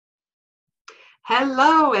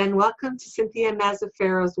Hello and welcome to Cynthia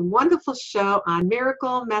Mazzaferro's wonderful show on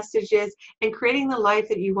miracle messages and creating the life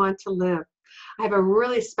that you want to live. I have a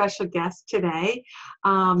really special guest today,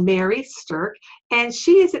 Mary Sterk, and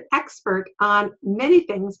she is an expert on many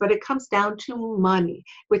things, but it comes down to money,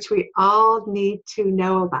 which we all need to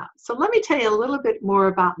know about. So let me tell you a little bit more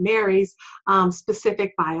about Mary's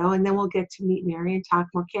specific bio, and then we'll get to meet Mary and talk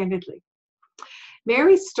more candidly.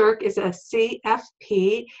 Mary Sterk is a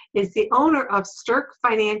CFP, is the owner of Sterk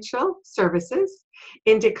Financial Services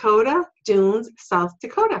in Dakota Dunes, South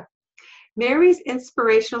Dakota. Mary's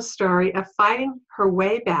inspirational story of fighting her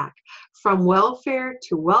way back from welfare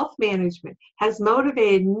to wealth management has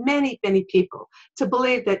motivated many, many people to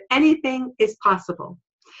believe that anything is possible.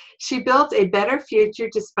 She built a better future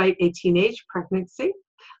despite a teenage pregnancy,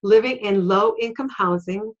 living in low-income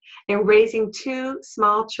housing, and raising two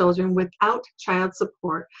small children without child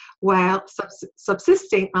support while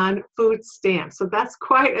subsisting on food stamps. So that's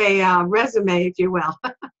quite a resume, if you will.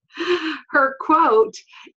 Her quote,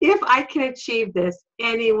 "If I can achieve this,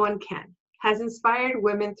 anyone can," has inspired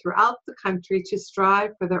women throughout the country to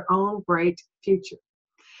strive for their own bright future.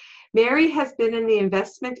 Mary has been in the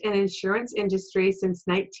investment and insurance industry since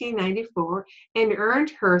 1994 and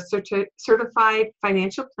earned her certified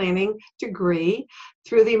financial planning degree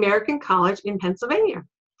through the American College in Pennsylvania.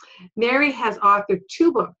 Mary has authored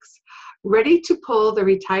two books, Ready to Pull the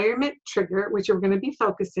Retirement Trigger, which we're going to be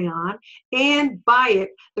focusing on, and Buy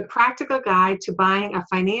It, the Practical Guide to Buying a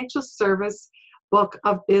Financial Service Book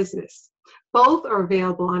of Business. Both are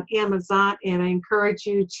available on Amazon, and I encourage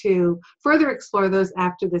you to further explore those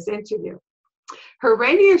after this interview. Her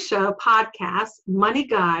radio show podcast, Money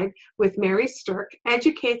Guide with Mary Sterk,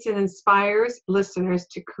 educates and inspires listeners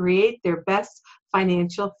to create their best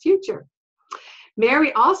financial future.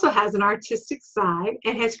 Mary also has an artistic side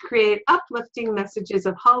and has created uplifting messages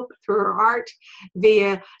of hope through her art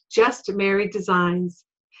via Just Mary Designs.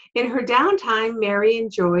 In her downtime, Mary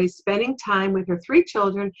enjoys spending time with her three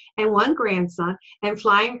children and one grandson and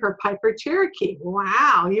flying her Piper Cherokee.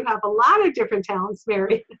 Wow, you have a lot of different talents,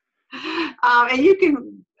 Mary. And you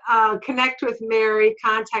can connect with Mary,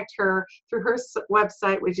 contact her through her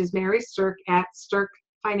website, which is Mary Sterk at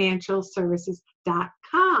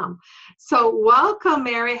sterkfinancialservices.com. So welcome,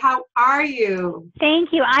 Mary. How are you?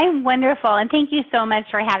 Thank you. I'm wonderful. And thank you so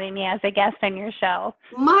much for having me as a guest on your show.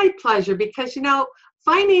 My pleasure, because,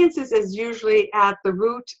 finances is usually at the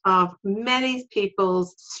root of many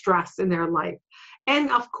people's stress in their life.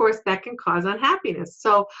 And of course, that can cause unhappiness.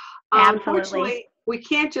 So unfortunately, we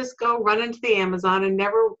can't just go run into the Amazon and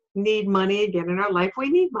never need money again in our life. We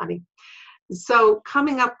need money. So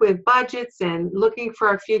coming up with budgets and looking for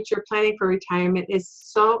our future, planning for retirement is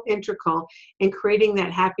so integral in creating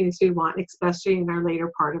that happiness we want, especially in our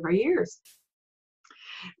later part of our years.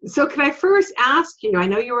 So can I first ask you, I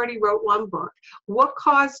know you already wrote one book, what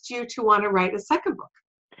caused you to want to write a second book?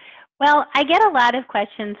 Well, I get a lot of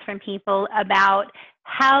questions from people about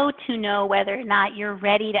how to know whether or not you're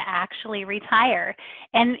ready to actually retire.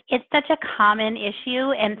 And it's such a common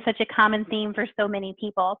issue and such a common theme for so many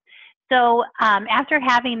people. So after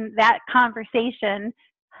having that conversation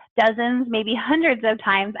dozens, maybe hundreds of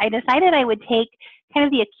times, I decided I would take kind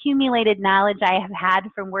of the accumulated knowledge I have had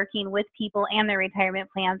from working with people and their retirement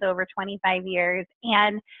plans over 25 years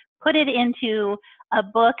and put it into a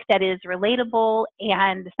book that is relatable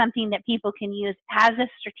and something that people can use as a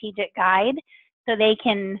strategic guide so they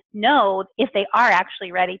can know if they are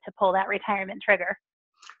actually ready to pull that retirement trigger.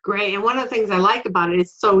 Great. And one of the things I like about it,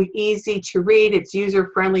 it's so easy to read. It's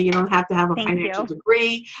user-friendly. You don't have to have a financial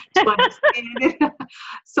degree to understand it.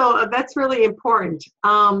 So that's really important.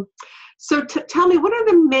 So tell me, what are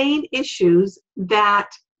the main issues that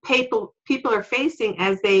people are facing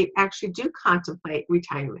as they actually do contemplate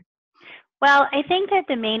retirement? Well, I think that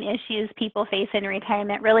the main issues people face in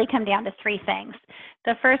retirement really come down to three things.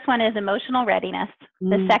 The first one is emotional readiness.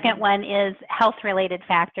 The second one is health-related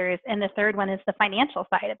factors. And the third one is the financial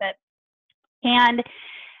side of it. And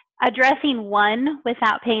addressing one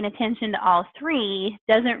without paying attention to all three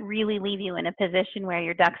doesn't really leave you in a position where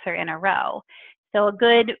your ducks are in a row. So a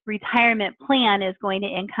good retirement plan is going to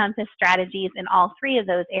encompass strategies in all three of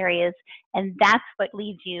those areas. And that's what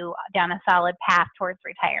leads you down a solid path towards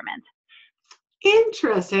retirement.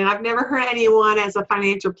 Interesting. I've never heard anyone as a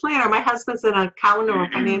financial planner. My husband's an accountant or a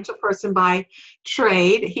financial person by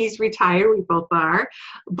trade. He's retired. We both are.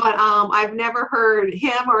 But I've never heard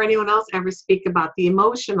him or anyone else ever speak about the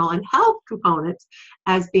emotional and health components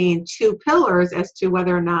as being two pillars as to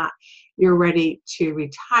whether or not you're ready to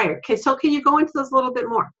retire. Okay, so can you go into those a little bit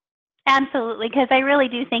more? Absolutely, because I really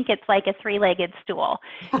do think it's like a three-legged stool.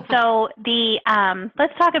 So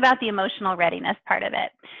let's talk about the emotional readiness part of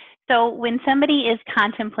it. So when somebody is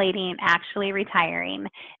contemplating actually retiring,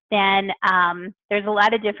 then there's a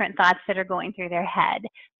lot of different thoughts that are going through their head.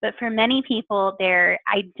 But for many people, their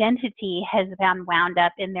identity has been wound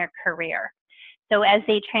up in their career. So as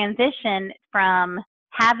they transition from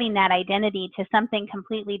having that identity to something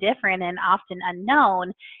completely different and often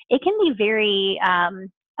unknown, it can be very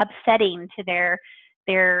upsetting to their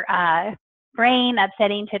brain,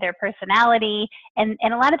 upsetting to their personality, and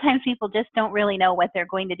a lot of times people just don't really know what they're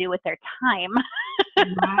going to do with their time.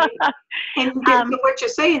 Right. And so what you're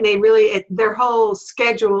saying, their whole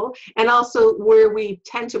schedule and also where we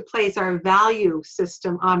tend to place our value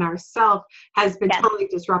system on ourselves has been Yes. totally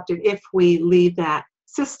disrupted if we leave that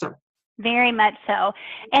system. Very much so.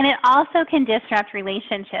 And it also can disrupt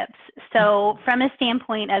relationships. So from a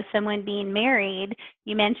standpoint of someone being married,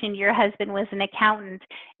 you mentioned your husband was an accountant.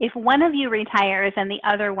 If one of you retires and the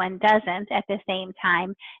other one doesn't at the same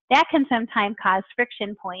time, that can sometimes cause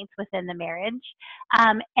friction points within the marriage.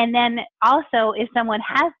 And then also if someone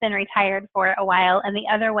has been retired for a while and the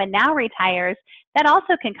other one now retires, that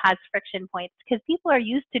also can cause friction points because people are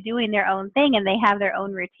used to doing their own thing and they have their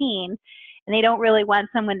own routine. And they don't really want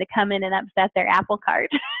someone to come in and upset their apple cart.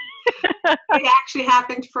 It actually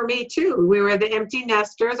happened for me too. We were the empty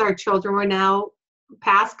nesters. Our children were now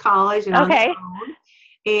past college and on their own.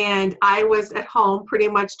 And I was at home pretty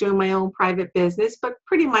much doing my own private business, but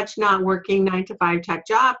pretty much not working 9-to-5 type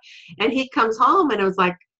job. And he comes home and it was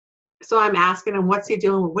like, so I'm asking him, what's he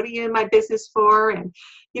doing? What are you in my business for? And,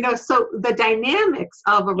 so the dynamics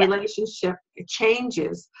of a relationship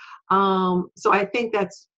changes. So I think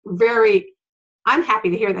that's I'm happy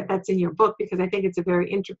to hear that that's in your book because I think it's a very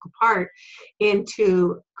integral part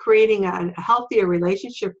into creating a healthier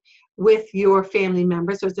relationship with your family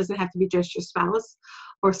members. So it doesn't have to be just your spouse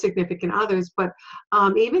or significant others, but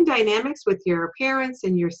even dynamics with your parents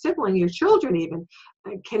and your sibling, your children even,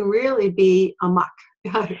 can really be amok,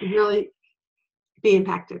 really be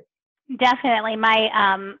impacted. Definitely.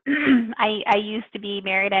 I used to be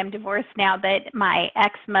married. I'm divorced now, but my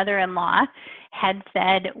ex-mother-in-law had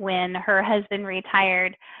said when her husband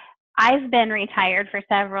retired, I've been retired for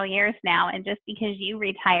several years now, and just because you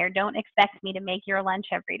retired, don't expect me to make your lunch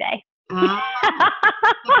every day.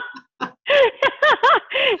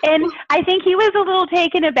 And I think he was a little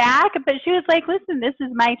taken aback, but she was like, listen, this is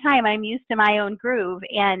my time. I'm used to my own groove.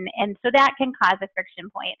 And so that can cause a friction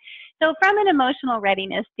point. So from an emotional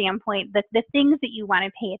readiness standpoint, the things that you want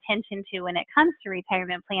to pay attention to when it comes to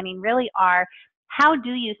retirement planning really are, how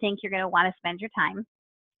do you think you're going to want to spend your time?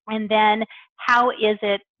 And then how is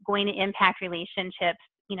it going to impact relationships,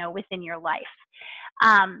 within your life?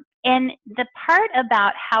 And the part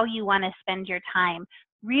about how you want to spend your time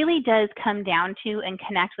really does come down to and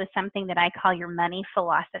connect with something that I call your money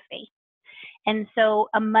philosophy. And so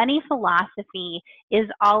a money philosophy is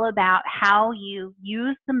all about how you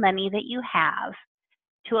use the money that you have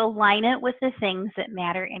to align it with the things that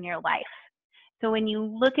matter in your life. So when you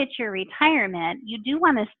look at your retirement, you do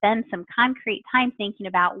want to spend some concrete time thinking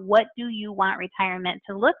about what do you want retirement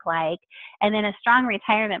to look like, and then a strong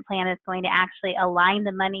retirement plan is going to actually align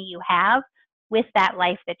the money you have with that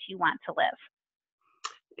life that you want to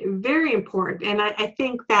live. Very important. And I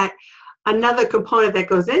think that another component that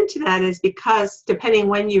goes into that is because depending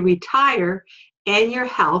when you retire and your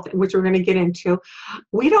health, which we're going to get into,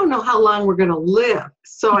 we don't know how long we're going to live.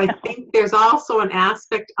 So I think there's also an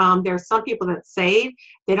aspect, there are some people that save,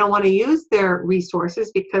 they don't want to use their resources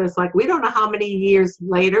because we don't know how many years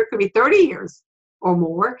later, it could be 30 years or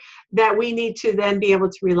more, that we need to then be able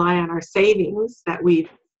to rely on our savings that we've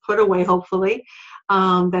put away, hopefully,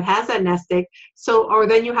 that has that nest egg. So, or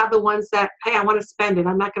then you have the ones that, hey, I want to spend it.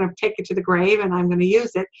 I'm not going to take it to the grave and I'm going to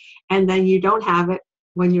use it. And then you don't have it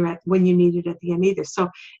when you need it at the end either. So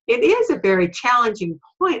it is a very challenging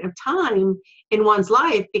point of time in one's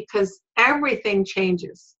life because everything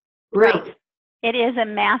changes. Really. Right. It is a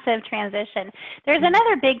massive transition. There's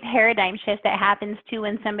another big paradigm shift that happens too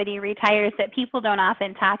when somebody retires that people don't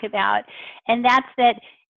often talk about, and that's that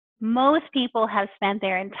most people have spent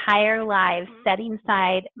their entire lives setting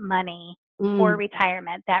aside money for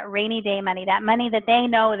retirement, that rainy day money, that money that they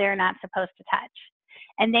know they're not supposed to touch.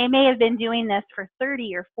 And they may have been doing this for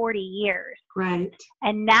 30 or 40 years. Right.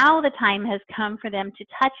 And now the time has come for them to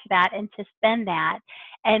touch that and to spend that.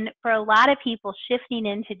 And for a lot of people, shifting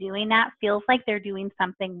into doing that feels like they're doing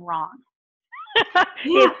something wrong.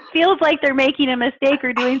 It feels like they're making a mistake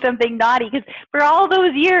or doing something naughty because for all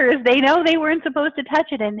those years, they know they weren't supposed to touch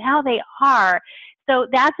it, and now they are. So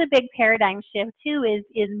that's a big paradigm shift too,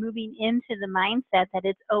 is moving into the mindset that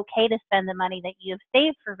it's okay to spend the money that you've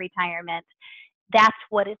saved for retirement. That's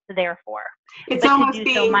what it's there for, It's but to almost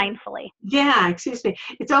do so being, mindfully. yeah, excuse me.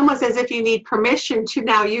 It's almost as if you need permission to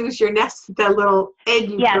now use your nest, that little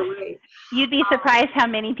egg you Yes. put away. You'd be surprised how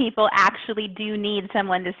many people actually do need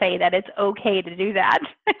someone to say that it's okay to do that.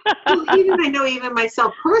 Well, I know even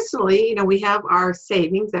myself personally, we have our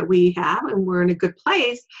savings that we have and we're in a good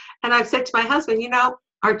place. And I've said to my husband,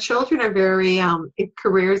 our children are very in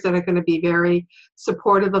careers that are going to be very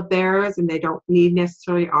supportive of theirs, and they don't need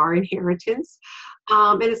necessarily our inheritance.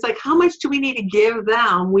 And it's like, how much do we need to give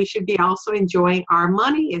them? We should be also enjoying our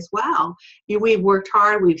money as well. We've worked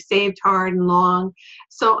hard, we've saved hard and long.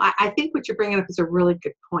 So I think what you're bringing up is a really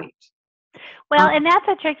good point. Well, and that's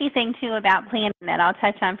a tricky thing too about planning that I'll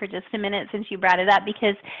touch on for just a minute since you brought it up,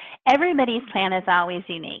 because everybody's plan is always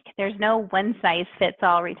unique. There's no one size fits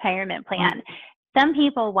all retirement plan. Some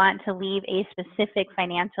people want to leave a specific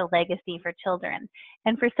financial legacy for children.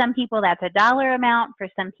 And for some people, that's a dollar amount. For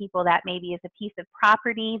some people, that maybe is a piece of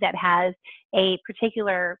property that has a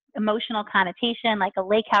particular emotional connotation, like a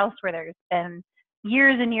lake house where there's been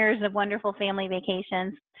years and years of wonderful family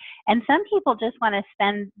vacations. And some people just want to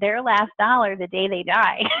spend their last dollar the day they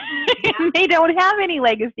die. And they don't have any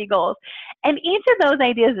legacy goals. And each of those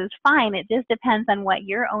ideas is fine. It just depends on what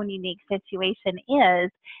your own unique situation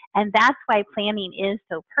is. And that's why planning is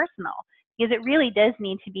so personal, because it really does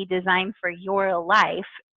need to be designed for your life.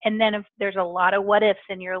 And then if there's a lot of what ifs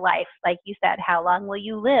in your life, like you said, how long will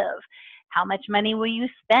you live? How much money will you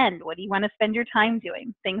spend? What do you want to spend your time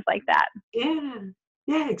doing? Things like that.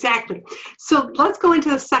 Yeah, exactly. So let's go into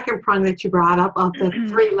the second prong that you brought up of the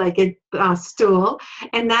three-legged stool,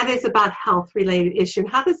 and that is about health-related issue.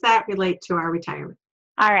 How does that relate to our retirement?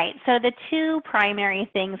 All right, so the two primary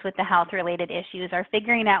things with the health-related issues are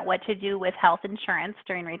figuring out what to do with health insurance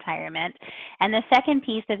during retirement, and the second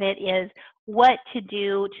piece of it is what to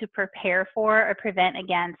do to prepare for or prevent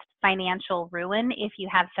against financial ruin if you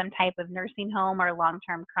have some type of nursing home or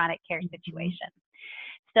long-term chronic care situation.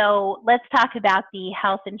 So let's talk about the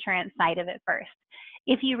health insurance side of it first.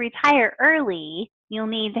 If you retire early, you'll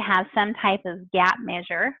need to have some type of gap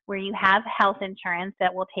measure where you have health insurance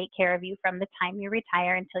that will take care of you from the time you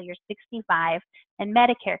retire until you're 65 and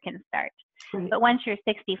Medicare can start. But once you're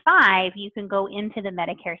 65, you can go into the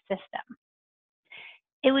Medicare system.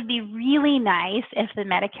 It would be really nice if the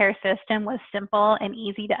Medicare system was simple and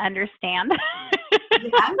easy to understand.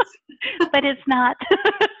 Yes. But it's not.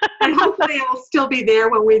 And hopefully it will still be there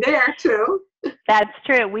when we're there too. That's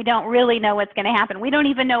true. We don't really know what's going to happen. We don't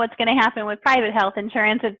even know what's going to happen with private health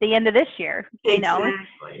insurance at the end of this year.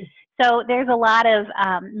 Exactly. So there's a lot of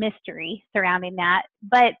mystery surrounding that.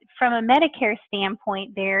 But from a Medicare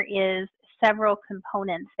standpoint, there is several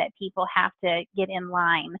components that people have to get in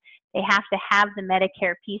line. They have to have the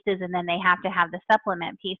Medicare pieces, and then they have to have the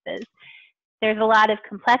supplement pieces. There's a lot of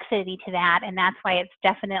complexity to that, and that's why it's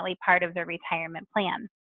definitely part of the retirement plan.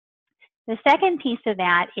 The second piece of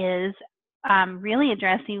that is really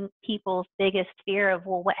addressing people's biggest fear of,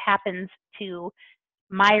 well, what happens to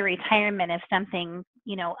my retirement if something,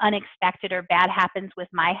 unexpected or bad happens with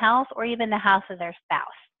my health or even the health of their spouse.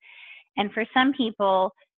 And for some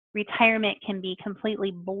people, retirement can be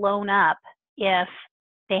completely blown up if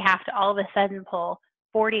they have to all of a sudden pull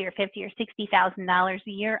 $40,000 or $50,000 or $60,000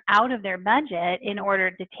 a year out of their budget in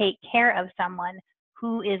order to take care of someone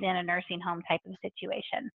who is in a nursing home type of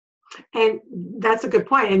situation. And that's a good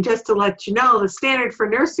point. And just to let you know, the standard for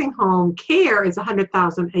nursing home care is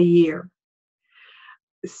 $100,000 a year.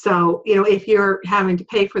 So, if you're having to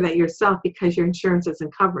pay for that yourself because your insurance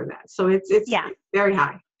doesn't cover that. So it's very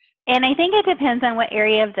high. And I think it depends on what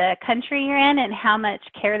area of the country you're in and how much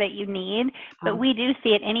care that you need. But we do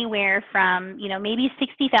see it anywhere from, maybe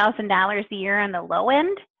 $60,000 a year on the low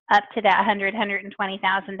end up to that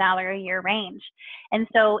 $120,000 a year range. And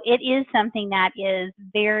so it is something that is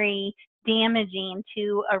very damaging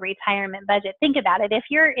to a retirement budget. Think about it. If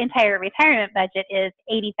your entire retirement budget is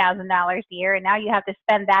 $80,000 a year and now you have to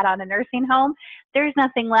spend that on a nursing home, there's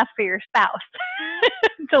nothing left for your spouse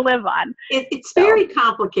to live on. It's very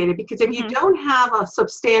complicated because if you don't have a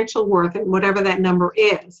substantial worth in whatever that number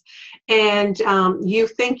is, and you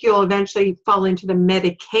think you'll eventually fall into the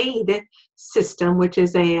Medicaid system, which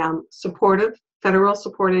is a federal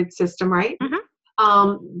supported system, right?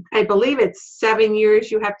 I believe it's 7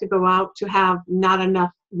 years you have to go out to have not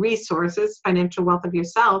enough resources, financial wealth of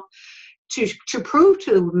yourself, to prove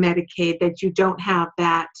to Medicaid that you don't have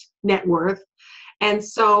that net worth. And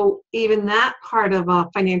so even that part of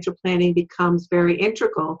financial planning becomes very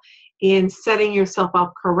integral in setting yourself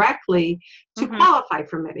up correctly to qualify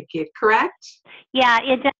for Medicaid, correct? Yeah,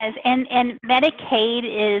 it does. And Medicaid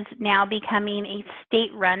is now becoming a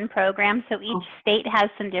state-run program, so each state has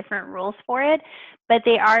some different rules for it. But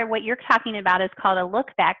they are, what you're talking about is called a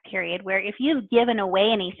look-back period, where if you've given away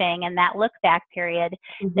anything in that look-back period,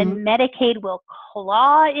 then Medicaid will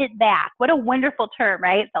claw it back. What a wonderful term,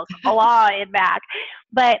 right? They'll claw it back.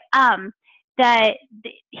 But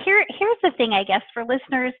here's the thing, I guess, for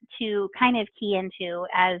listeners to kind of key into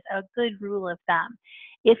as a good rule of thumb.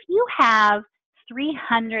 If you have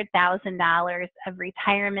 $300,000 of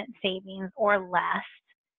retirement savings or less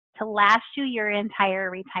to last you your entire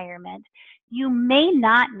retirement, you may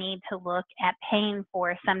not need to look at paying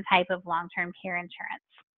for some type of long-term care insurance.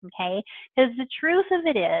 Okay, because the truth of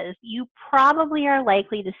it is you probably are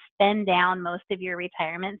likely to spend down most of your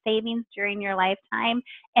retirement savings during your lifetime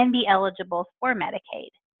and be eligible for Medicaid.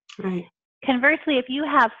 Right. Conversely, if you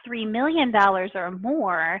have $3 million or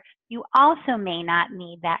more, you also may not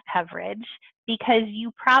need that coverage because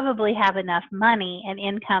you probably have enough money and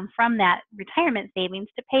income from that retirement savings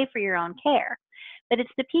to pay for your own care. But it's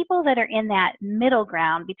the people that are in that middle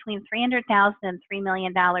ground between $300,000 and $3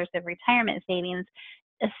 million of retirement savings,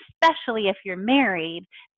 especially if you're married,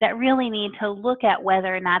 that really need to look at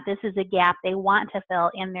whether or not this is a gap they want to fill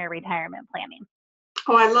in their retirement planning.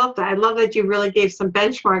 Oh, I love that. I love that you really gave some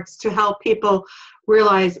benchmarks to help people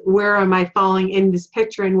realize where am I falling in this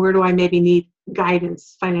picture and where do I maybe need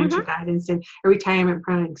guidance, financial guidance and a retirement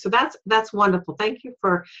planning. So that's wonderful. Thank you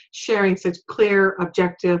for sharing such clear,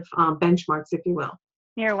 objective benchmarks, if you will.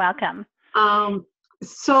 You're welcome.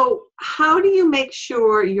 So how do you make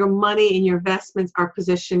sure your money and your investments are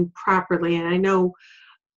positioned properly? And I know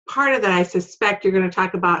part of that, I suspect you're going to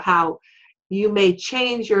talk about how you may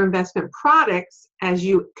change your investment products as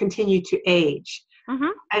you continue to age.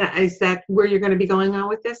 And is that where you're going to be going on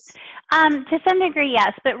with this? To some degree,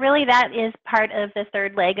 yes. But really that is part of the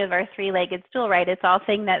third leg of our three-legged stool, right? It's all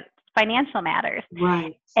saying that financial matters.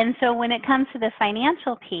 Right. And so when it comes to the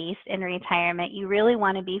financial piece in retirement, you really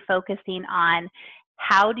want to be focusing on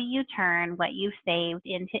how do you turn what you've saved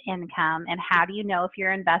into income, and how do you know if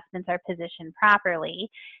your investments are positioned properly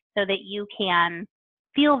so that you can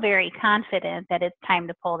feel very confident that it's time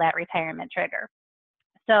to pull that retirement trigger.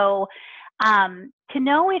 So to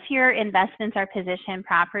know if your investments are positioned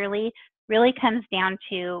properly really comes down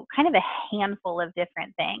to kind of a handful of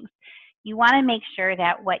different things. You want to make sure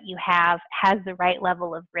that what you have has the right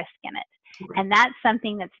level of risk in it. Right. And that's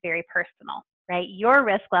something that's very personal, right? Your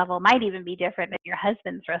risk level might even be different than your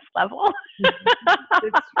husband's risk level.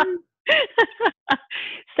 That's true.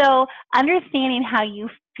 So understanding how you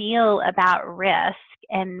feel about risk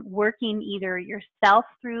and working either yourself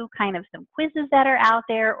through kind of some quizzes that are out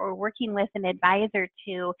there, or working with an advisor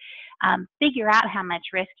to figure out how much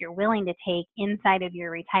risk you're willing to take inside of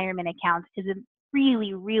your retirement accounts is a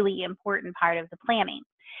really, really important part of the planning.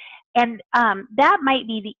 And that might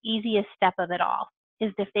be the easiest step of it all,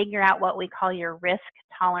 is to figure out what we call your risk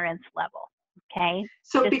tolerance level. Okay.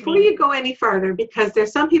 So before you go any further, because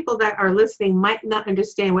there's some people that are listening might not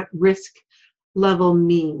understand what risk level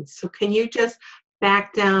means. So can you just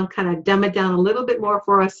back down, kind of dumb it down a little bit more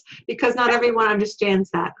for us, because not everyone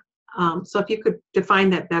understands that. So if you could define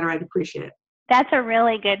that better, I'd appreciate it. That's a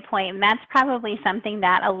really good point. And that's probably something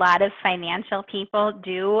that a lot of financial people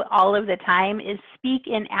do all of the time, is speak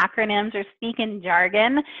in acronyms or speak in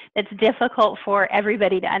jargon that's difficult for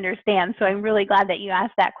everybody to understand. So I'm really glad that you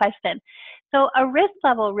asked that question. So a risk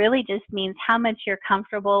level really just means how much you're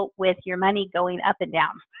comfortable with your money going up and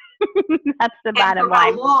down. That's the bottom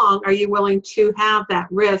line. How long are you willing to have that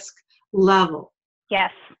risk level?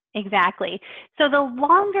 Yes, exactly. So the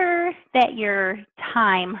longer that your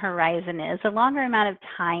time horizon is, the longer amount of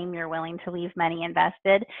time you're willing to leave money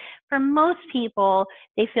invested, for most people,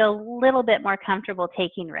 they feel a little bit more comfortable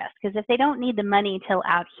taking risk. Because if they don't need the money till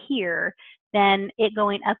out here, then it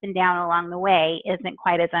going up and down along the way isn't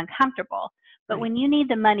quite as uncomfortable. But when you need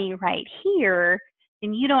the money right here,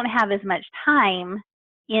 then you don't have as much time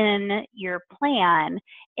in your plan,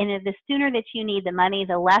 and the sooner that you need the money,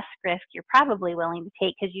 the less risk you're probably willing to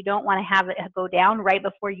take, because you don't want to have it go down right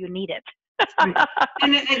before you need it. Right.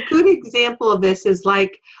 And a good example of this is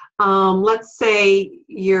like, let's say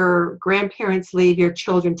your grandparents leave your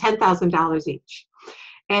children $10,000 each,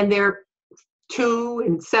 and they're 2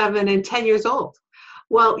 and 7 and 10 years old.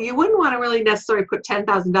 Well, you wouldn't want to really necessarily put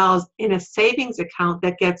 $10,000 in a savings account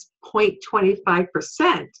that gets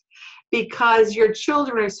 0.25%. because your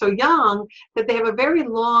children are so young that they have a very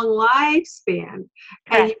long lifespan. And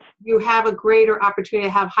Correct. you have a greater opportunity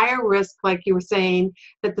to have higher risk, like you were saying,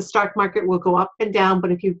 that the stock market will go up and down.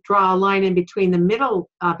 But if you draw a line in between the middle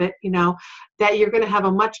of it, that you're going to have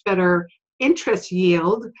a much better interest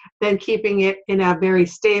yield than keeping it in a very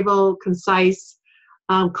stable, concise,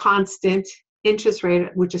 constant interest rate,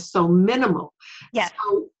 which is so minimal. Yes.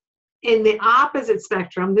 So in the opposite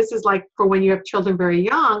spectrum, this is like for when you have children very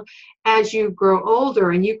young, as you grow older,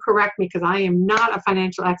 and you correct me because I am not a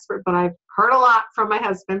financial expert, but I've heard a lot from my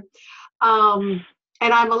husband. And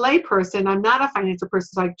I'm a lay person. I'm not a financial person,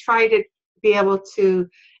 so I try to be able to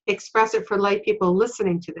express it for lay people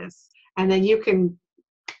listening to this. And then you can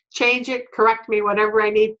change it, correct me, whatever I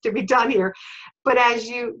need to be done here. But as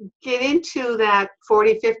you get into that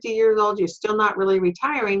 40, 50 years old, you're still not really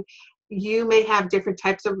retiring, you may have different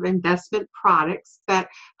types of investment products that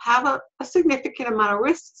have a significant amount of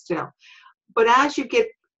risk still. But as you get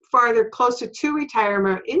farther closer to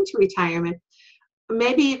retirement, or into retirement,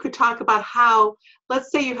 maybe you could talk about how,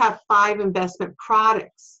 let's say you have 5 investment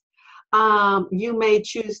products. You may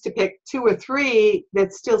choose to pick 2 or 3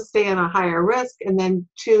 that still stay on a higher risk, and then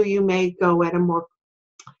 2 you may go at a more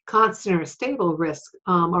constant or stable risk,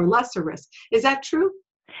 or lesser risk. Is that true?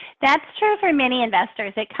 That's true for many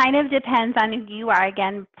investors. It kind of depends on who you are.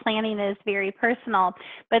 Again, planning is very personal,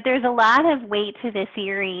 but there's a lot of weight to the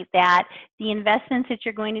theory that the investments that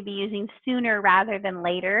you're going to be using sooner rather than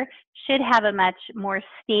later should have a much more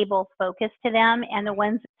stable focus to them, and the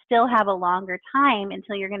ones that still have a longer time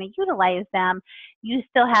until you're going to utilize them, you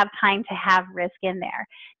still have time to have risk in there.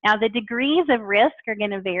 Now, the degrees of risk are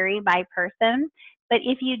going to vary by person. But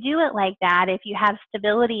if you do it like that, if you have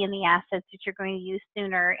stability in the assets that you're going to use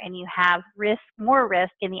sooner, and you have more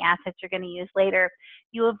risk in the assets you're going to use later,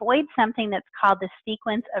 you avoid something that's called the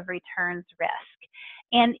sequence of returns risk.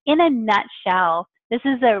 And in a nutshell, this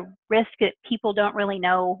is a risk that people don't really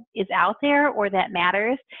know is out there or that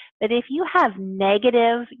matters. But if you have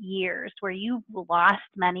negative years where you've lost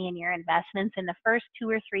money in your investments in the first 2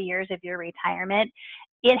 or 3 years of your retirement,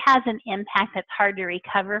 it has an impact that's hard to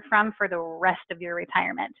recover from for the rest of your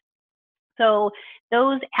retirement. So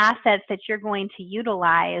those assets that you're going to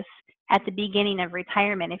utilize at the beginning of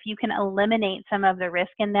retirement, if you can eliminate some of the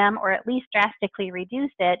risk in them, or at least drastically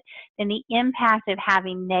reduce it, then the impact of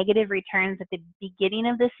having negative returns at the beginning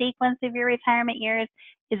of the sequence of your retirement years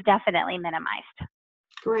is definitely minimized.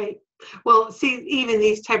 Great. Well, see, even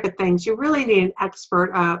these type of things, you really need an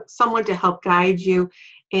expert, someone to help guide you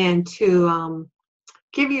and to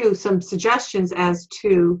give you some suggestions as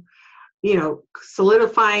to,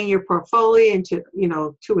 solidifying your portfolio into,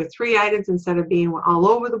 2 or 3 items instead of being all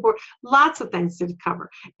over the board. Lots of things to cover.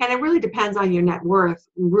 And it really depends on your net worth,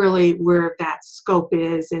 really where that scope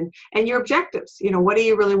is, and your objectives. What do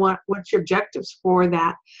you really want? What's your objectives for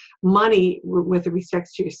that money with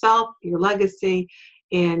respect to yourself, your legacy,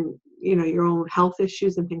 and your own health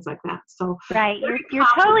issues and things like that. So right, you're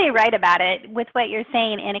totally right about it with what you're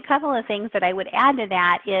saying. And a couple of things that I would add to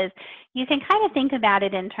that is you can kind of think about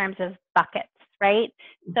it in terms of buckets, right?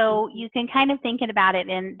 So you can kind of think about it,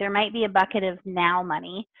 and there might be a bucket of now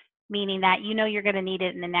money, meaning that you're going to need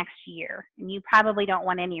it in the next year, and you probably don't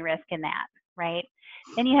want any risk in that, right?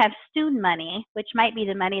 Then you have student money, which might be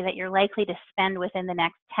the money that you're likely to spend within the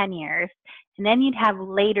next 10 years. And then you'd have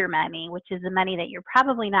later money, which is the money that you're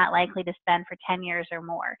probably not likely to spend for 10 years or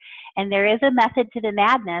more. And there is a method to the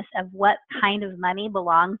madness of what kind of money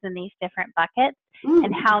belongs in these different buckets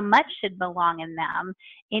and how much should belong in them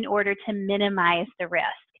in order to minimize the risk.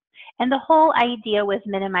 And the whole idea with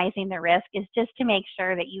minimizing the risk is just to make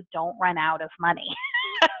sure that you don't run out of money.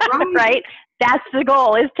 Right? That's the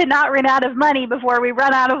goal, is to not run out of money before we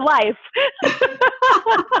run out of life.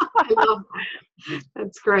 I love that.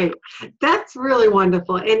 That's great. That's really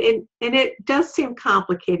wonderful. And it does seem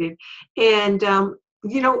complicated. And,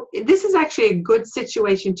 this is actually a good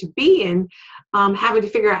situation to be in, having to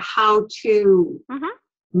figure out how to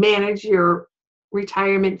manage your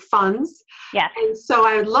retirement funds. Yes. And so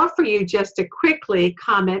I would love for you just to quickly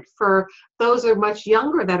comment for those who are much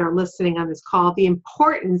younger that are listening on this call, the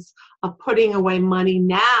importance of putting away money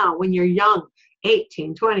now when you're young,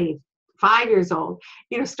 18, 25 years old,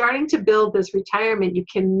 starting to build this retirement. You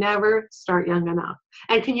can never start young enough.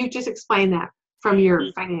 And can you just explain that from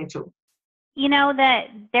your financial? That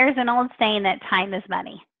there's an old saying that time is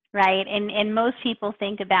money. Right. And most people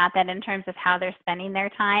think about that in terms of how they're spending their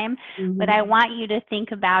time. But I want you to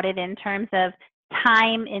think about it in terms of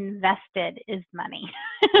time invested is money.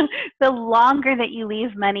 The longer that you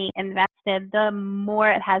leave money invested, the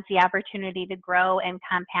more it has the opportunity to grow and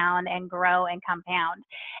compound and grow and compound.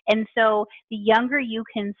 And so the younger you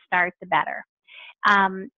can start, the better.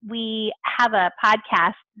 We have a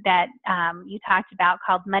podcast that you talked about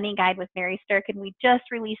called Money Guide with Mary Sterk, and we just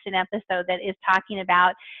released an episode that is talking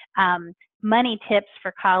about money tips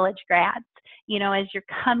for college grads. You know, as you're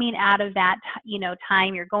coming out of that,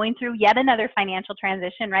 time, you're going through yet another financial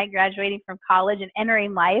transition, right? Graduating from college and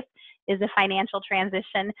entering life is a financial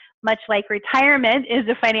transition, much like retirement is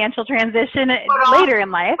a financial transition later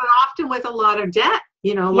in life. But often with a lot of debt,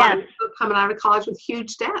 a lot of people coming out of college with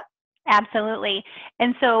huge debt. Absolutely.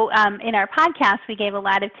 And so in our podcast, we gave a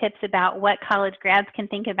lot of tips about what college grads can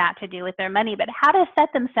think about to do with their money, but how to set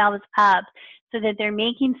themselves up so that they're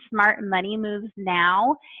making smart money moves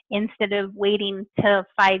now instead of waiting till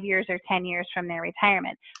 5 years or 10 years from their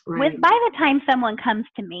retirement. Right. By the time someone comes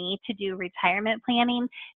to me to do retirement planning,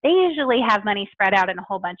 they usually have money spread out in a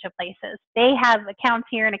whole bunch of places. They have accounts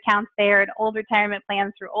here and accounts there and old retirement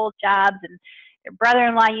plans through old jobs, and their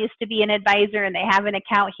brother-in-law used to be an advisor and they have an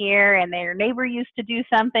account here, and their neighbor used to do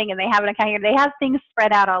something and they have an account here. They have things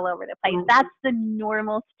spread out all over the place. Mm-hmm. That's the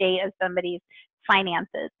normal state of somebody's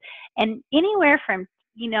finances. And anywhere from,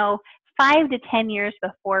 5 to 10 years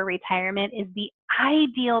before retirement is the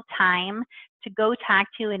ideal time to go talk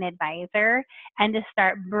to an advisor and to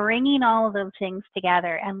start bringing all of those things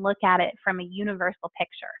together and look at it from a universal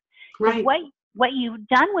picture. Right. What you've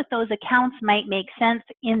done with those accounts might make sense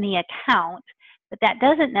in the account, but that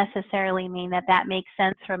doesn't necessarily mean that that makes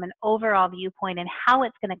sense from an overall viewpoint and how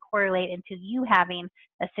it's going to correlate into you having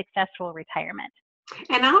a successful retirement.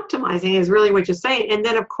 And optimizing is really what you're saying. And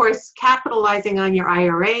then, of course, capitalizing on your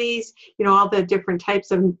IRAs, all the different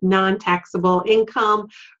types of non-taxable income,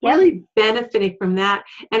 really benefiting from that.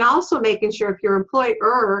 And also making sure if your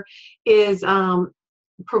employer is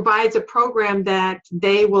provides a program that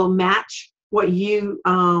they will match what you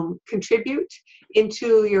contribute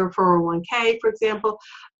into your 401k, for example,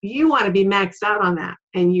 you want to be maxed out on that,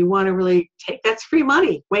 and you want to really that's free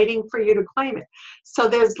money waiting for you to claim it. So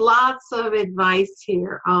there's lots of advice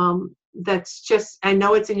here. That's just, I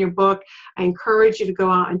know it's in your book. I encourage you to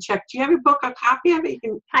go out and check. Do you have a copy of it?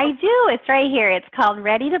 I do. It's right here. It's called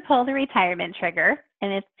Ready to Pull the Retirement Trigger,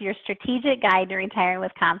 and it's your strategic guide to retiring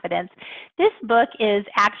with confidence. This book is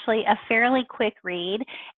actually a fairly quick read,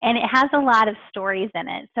 and it has a lot of stories in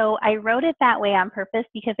it. So I wrote it that way on purpose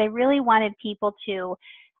because I really wanted people to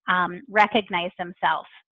recognize themselves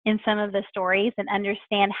in some of the stories and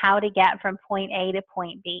understand how to get from point A to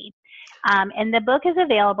point B. And the book is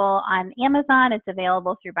available on Amazon. It's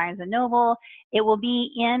available through Barnes & Noble. It will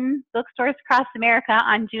be in bookstores across America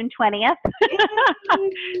on June 20th.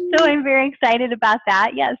 So I'm very excited about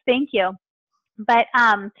that. Yes, thank you. But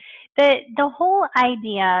the whole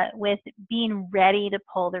idea with being ready to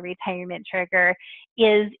pull the retirement trigger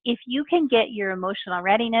is if you can get your emotional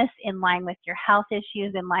readiness in line with your health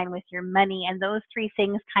issues, in line with your money, and those three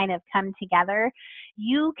things kind of come together,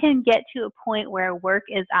 you can get to a point where work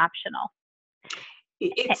is optional.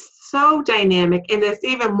 It's so dynamic, and there's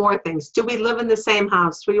even more things. Do we live in the same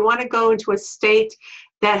house? Do we want to go into a state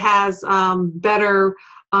that has better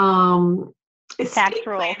tax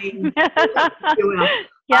rules?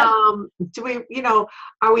 Yep. Do we,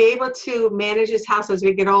 are we able to manage this house as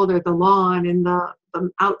we get older, the lawn and the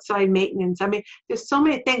outside maintenance? I mean, there's so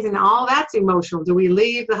many things, and all that's emotional. Do we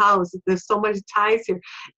leave the house? There's so much ties here.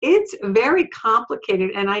 It's very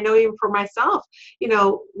complicated, and I know even for myself,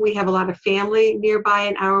 we have a lot of family nearby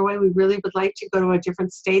an hour away. We really would like to go to a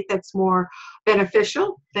different state that's more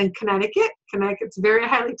beneficial than Connecticut. Connecticut's very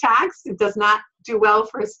highly taxed. It does not do well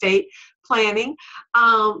for estate planning.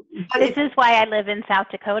 This is why I live in South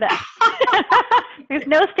Dakota. There's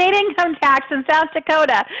no state income tax in South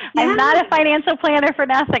Dakota. Yeah. I'm not a financial planner for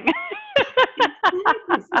nothing.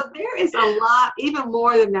 Exactly. So there is a lot, even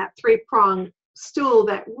more than that three-pronged stool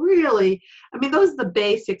that really, those are the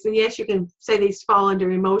basics. And yes, you can say these fall under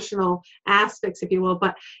emotional aspects, if you will.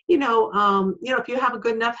 But, if you have a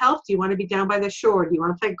good enough health, do you want to be down by the shore? Do you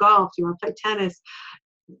want to play golf? Do you want to play tennis?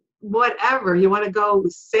 Whatever, you want to go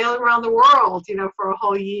sail around the world, for a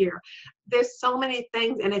whole year. There's so many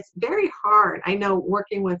things, and it's very hard. I know,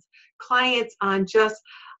 working with clients on just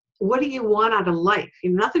what do you want out of life?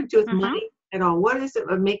 Nothing to do with money at all. What is it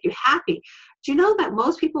that would make you happy? Do you know that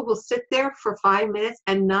most people will sit there for 5 minutes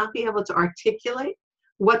and not be able to articulate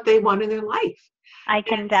what they want in their life? I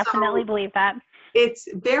can definitely believe that. It's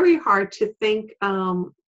very hard to think,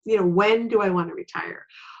 when do I want to retire?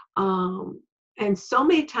 And so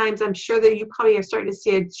many times, I'm sure that you probably are starting to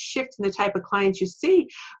see a shift in the type of clients you see,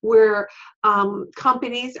 where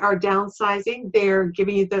companies are downsizing. They're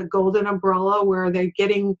giving you the golden umbrella, where they're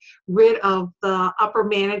getting rid of the upper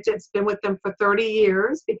management that's been with them for 30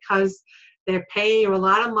 years because they're paying you a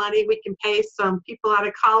lot of money. We can pay some people out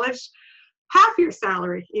of college half your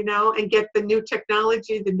salary, and get the new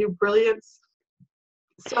technology, the new brilliance.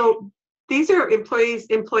 So these are employees,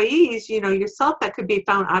 yourself, that could be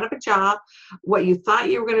found out of a job, what you thought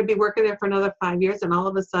you were going to be working there for another 5 years, and all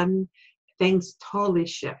of a sudden things totally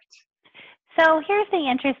shift. So here's the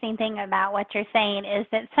interesting thing about what you're saying is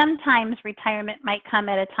that sometimes retirement might come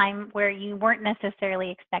at a time where you weren't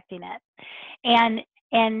necessarily expecting it.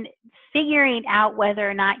 And figuring out whether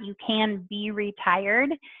or not you can be retired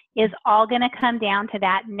is all going to come down to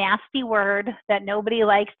that nasty word that nobody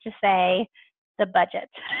likes to say, the budget.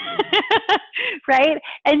 Right?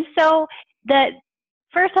 And so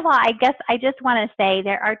first of all, I guess I just want to say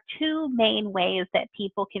there are two main ways that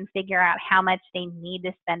people can figure out how much they need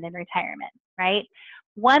to spend in retirement, right?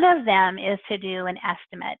 One of them is to do an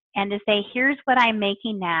estimate and to say, here's what I'm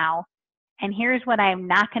making now, and here's what I'm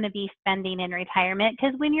not going to be spending in retirement.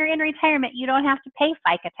 Because when you're in retirement, you don't have to pay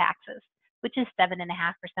FICA taxes, which is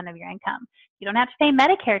 7.5% of your income. You don't have to pay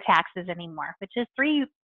Medicare taxes anymore, which is 3+%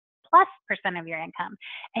 of your income.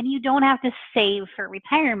 And you don't have to save for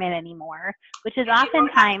retirement anymore, which is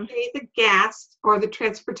oftentimes pay the gas or the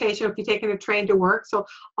transportation if you're taking a train to work. So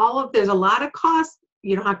there's a lot of costs.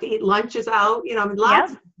 You don't have to eat lunches out,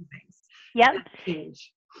 lots of things. Yep.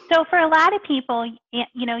 Change. So for a lot of people,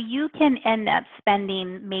 you can end up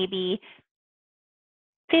spending maybe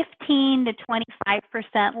 15 to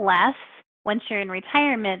 25% less once you're in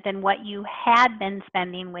retirement than what you had been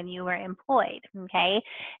spending when you were employed, okay?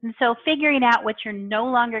 And so figuring out what you're no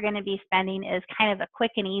longer going to be spending is kind of a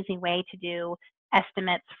quick and easy way to do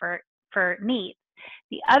estimates for needs.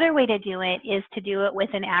 The other way to do it is to do it with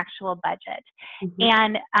an actual budget. Mm-hmm.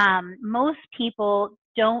 And most people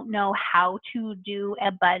don't know how to do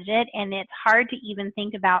a budget, and it's hard to even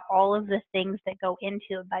think about all of the things that go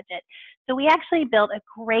into a budget. So we actually built a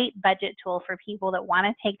great budget tool for people that want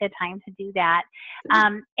to take the time to do that.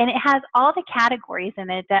 And it has all the categories in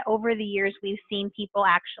it that over the years we've seen people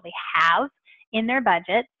actually have in their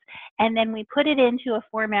budgets. And then we put it into a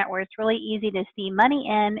format where it's really easy to see money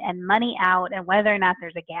in and money out and whether or not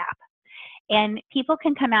there's a gap. And people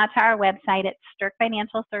can come out to our website at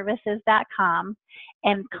sterkfinancialservices.com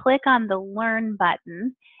and click on the Learn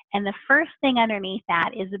button. And the first thing underneath that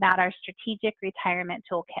is about our Strategic Retirement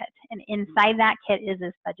Toolkit. And inside that kit is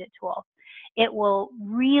this budget tool. It will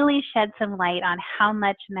really shed some light on how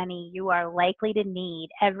much money you are likely to need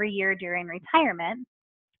every year during retirement.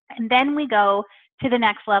 And then we go to the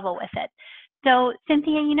next level with it. So,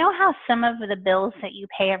 Cynthia, you know how some of the bills that you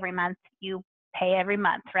pay every month, you pay every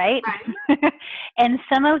month, right? Right. And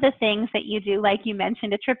some of the things that you do, like you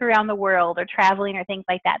mentioned, a trip around the world or traveling or things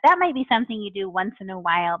like that, that might be something you do once in a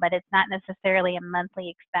while, but it's not necessarily a monthly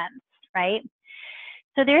expense, right?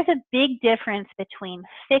 So there's a big difference between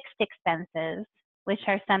fixed expenses, which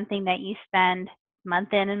are something that you spend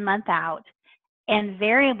month in and month out, and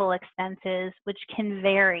variable expenses, which can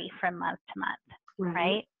vary from month to month,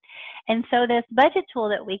 right? And so this budget tool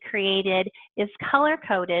that we created is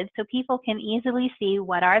color-coded so people can easily see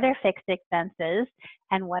what are their fixed expenses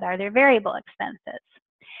and what are their variable expenses.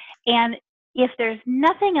 And if there's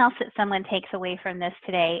nothing else that someone takes away from this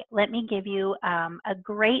today, let me give you a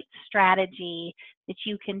great strategy that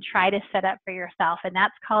you can try to set up for yourself, and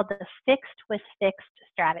that's called the Fixed with Fixed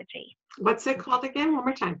strategy. What's it called again? One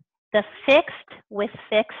more time. The Fixed with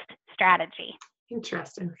Fixed strategy.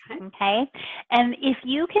 Interesting. Okay. And if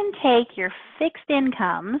you can take your fixed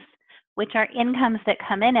incomes, which are incomes that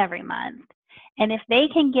come in every month, and if they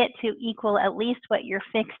can get to equal at least what your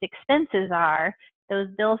fixed expenses are, those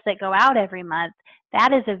bills that go out every month,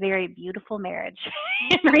 that is a very beautiful marriage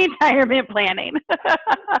in retirement planning.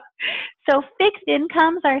 So fixed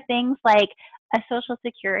incomes are things like a Social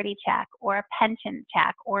Security check or a pension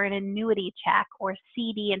check or an annuity check or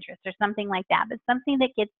CD interest or something like that, but something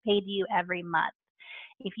that gets paid to you every month.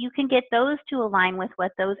 If you can get those to align with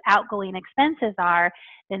what those outgoing expenses are,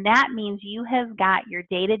 then that means you have got your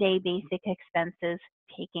day-to-day basic expenses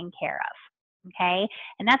taken care of, okay?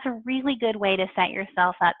 And that's a really good way to set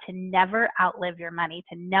yourself up to never outlive your money,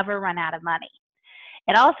 to never run out of money.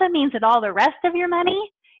 It also means that all the rest of your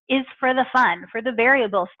money is for the fun, for the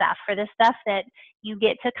variable stuff, for the stuff that you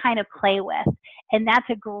get to kind of play with. And that's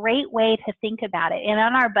a great way to think about it. And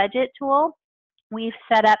on our budget tool, we've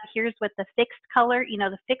set up, here's what the fixed color,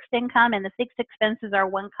 the fixed income and the fixed expenses are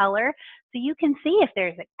one color. So you can see if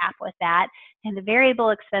there's a gap with that, and the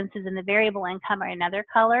variable expenses and the variable income are another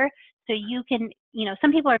color. So you can,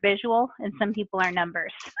 some people are visual and some people are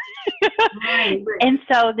numbers. Right. And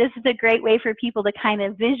so this is a great way for people to kind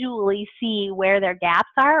of visually see where their gaps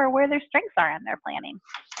are or where their strengths are in their planning.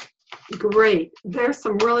 Great. There's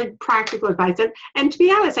some really practical advice. And to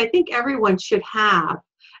be honest, I think everyone should have.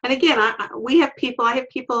 And again, I have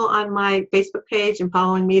people on my Facebook page and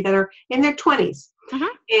following me that are in their 20s.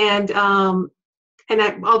 Mm-hmm.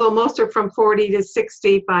 And although most are from 40 to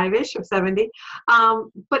 65-ish or 70,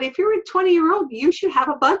 but if you're a 20-year-old, you should have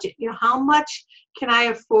a budget. How much can I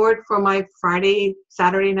afford for my Friday,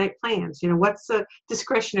 Saturday night plans? What's the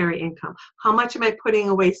discretionary income? How much am I putting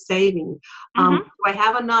away saving? Do I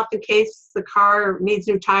have enough in case the car needs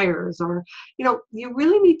new tires? Or, you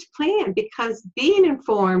really need to plan, because being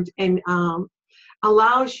informed and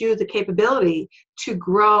allows you the capability to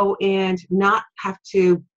grow and not have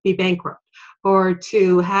to be bankrupt, or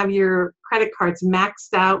to have your credit cards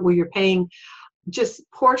maxed out where you're paying just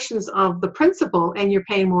portions of the principal and you're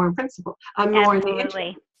paying more in principal, more in the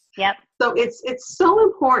interest. Yep. So it's so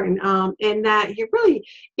important in that you really,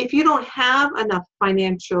 if you don't have enough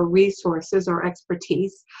financial resources or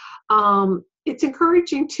expertise, it's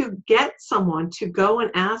encouraging to get someone to go and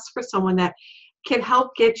ask for someone that can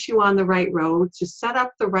help get you on the right road, to set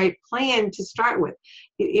up the right plan to start with.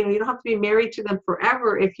 You don't have to be married to them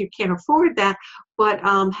forever if you can't afford that, but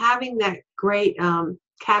having that great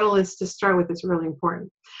catalyst to start with is really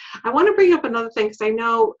important. I want to bring up another thing, because I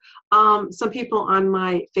know some people on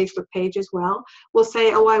my Facebook page as well will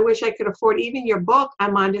say, oh, I wish I could afford even your book.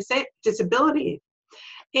 I'm on disability.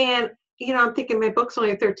 And, I'm thinking my book's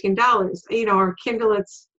only $13, or Kindle, it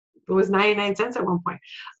was 99 cents at one point.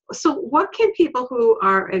 So what can people who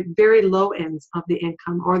are at very low ends of the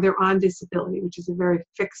income, or they're on disability, which is a very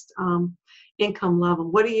fixed income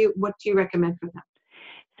level, what do you recommend for them?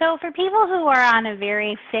 So for people who are on a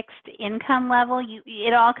very fixed income level,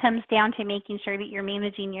 it all comes down to making sure that you're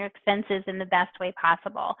managing your expenses in the best way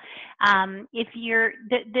possible. The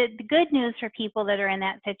good news for people that are in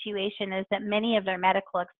that situation is that many of their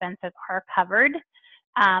medical expenses are covered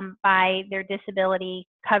by their disability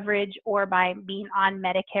coverage, or by being on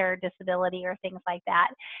Medicare disability or things like that.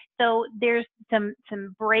 So there's some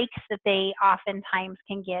breaks that they oftentimes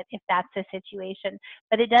can get if that's the situation.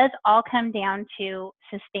 But it does all come down to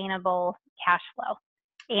sustainable cash flow.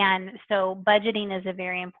 And so budgeting is a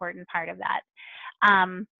very important part of that.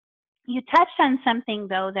 You touched on something,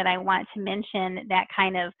 though, that I want to mention that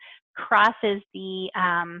kind of crosses the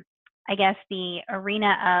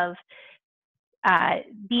arena of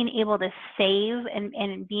being able to save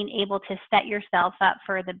and being able to set yourself up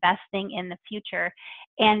for the best thing in the future.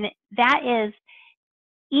 And that is,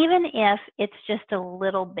 even if it's just a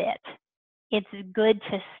little bit, it's good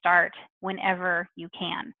to start whenever you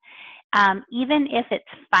can. Even if it's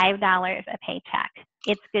 $5 a paycheck,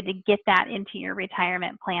 it's good to get that into your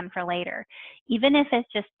retirement plan for later. Even if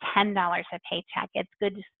it's just $10 a paycheck, it's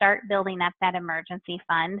good to start building up that emergency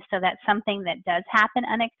fund, so that something that does happen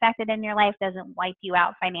unexpected in your life doesn't wipe you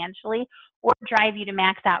out financially or drive you to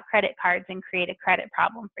max out credit cards and create a credit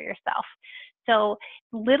problem for yourself. So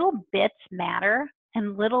little bits matter,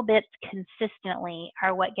 and little bits consistently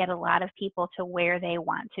are what get a lot of people to where they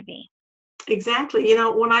want to be. Exactly.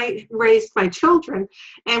 When I raised my children,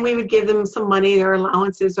 and we would give them some money, their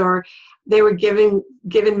allowances, or they were given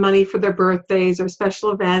money for their birthdays or special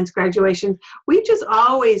events, graduations, we just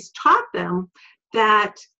always taught them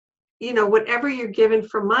that, whatever you're given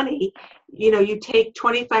for money, you take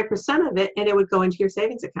 25% of it and it would go into your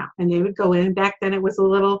savings account, and they would go in. Back then it was a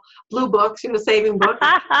little blue books, saving book.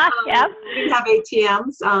 Yep. We didn't have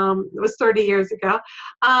ATMs. It was 30 years ago.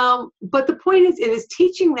 But the point is, it is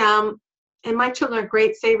teaching them. And my children are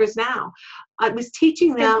great savers now. I was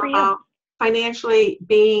teaching them about financially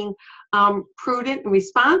being prudent and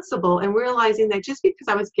responsible, and realizing that just because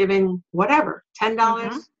I was giving whatever, $10,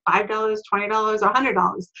 $5, $20, or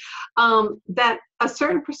 $100, that a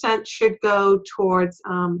certain percent should go towards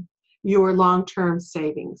your long-term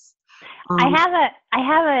savings. I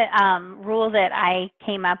have a rule that I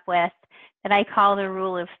came up with that I call the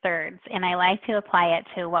rule of thirds, and I like to apply it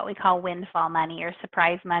to what we call windfall money, or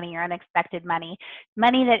surprise money, or unexpected money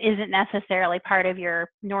that isn't necessarily part of your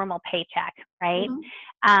normal paycheck, right?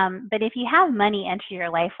 Mm-hmm. But if you have money enter your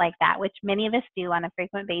life like that, which many of us do on a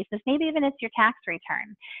frequent basis, maybe even it's your tax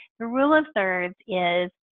return, the rule of thirds is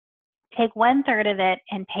take 1/3 of it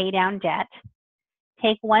and pay down debt,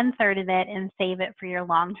 take 1/3 of it and save it for your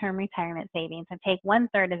long-term retirement savings, and take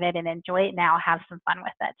 1/3 of it and enjoy it now, have some fun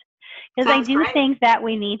with it. Because I Sounds do great. think that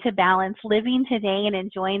we need to balance living today and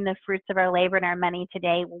enjoying the fruits of our labor and our money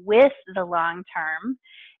today with the long term,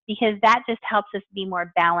 because that just helps us be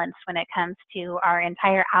more balanced when it comes to our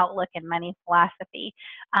entire outlook and money philosophy.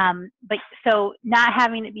 But so not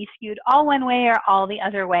having it be skewed all one way or all the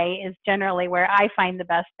other way is generally where I find the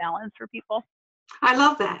best balance for people. I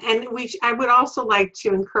love that. And I would also like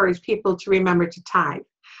to encourage people to remember to tithe,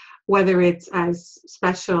 whether it's a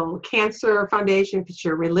special cancer foundation, if it's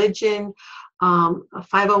your religion, a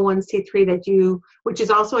 501c3 which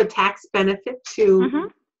is also a tax benefit to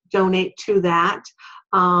donate to that.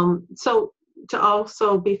 So to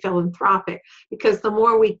also be philanthropic, because the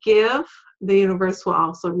more we give, the universe will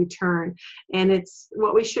also return. And it's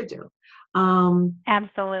what we should do.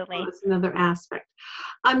 Absolutely. So that's another aspect.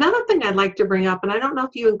 Another thing I'd like to bring up, and I don't know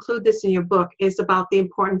if you include this in your book, is about the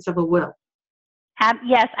importance of a will.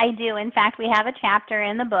 Yes, I do. In fact, we have a chapter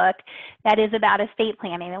in the book that is about estate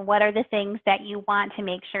planning and what are the things that you want to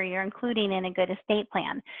make sure you're including in a good estate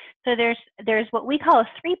plan. So there's what we call a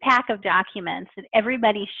 3-pack of documents that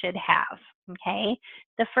everybody should have. Okay,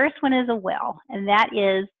 the first one is a will, and that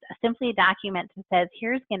is simply a document that says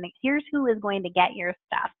here's who is going to get your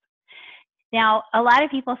stuff. Now, a lot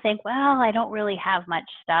of people think, well, I don't really have much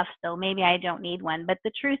stuff, so maybe I don't need one. But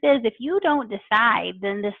the truth is, if you don't decide,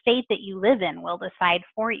 then the state that you live in will decide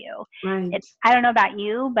for you. Right. I don't know about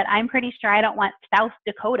you, but I'm pretty sure I don't want South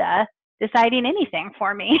Dakota deciding anything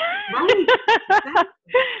for me. Right. Exactly.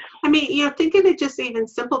 I mean, think of it just even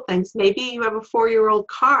simple things. Maybe you have a 4-year-old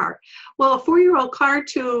car. Well, a 4-year-old car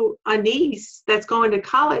to a niece that's going to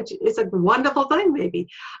college is a wonderful thing, maybe.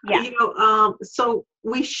 Yeah. So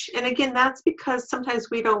and again, that's because sometimes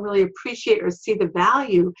we don't really appreciate or see the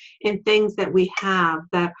value in things that we have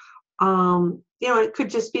that, it could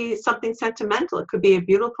just be something sentimental. It could be a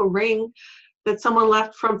beautiful ring that someone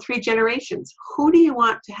left from 3 generations. Who do you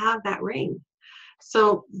want to have that ring?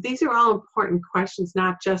 So these are all important questions,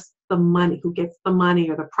 not just the money, who gets the money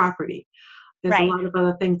or the property. There's a lot of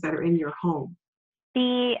other things that are in your home.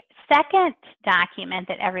 The second document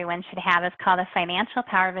that everyone should have is called a financial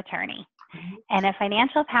power of attorney. And a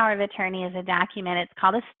financial power of attorney is a document, it's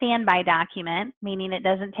called a standby document, meaning it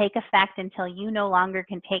doesn't take effect until you no longer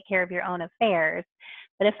can take care of your own affairs.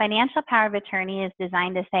 But a financial power of attorney is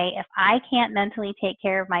designed to say, if I can't mentally take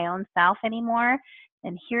care of my own self anymore,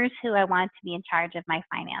 then here's who I want to be in charge of my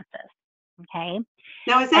finances. Okay.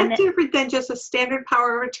 Now, is that different than just a standard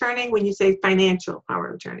power of attorney when you say financial power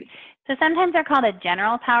of attorney? So sometimes they're called a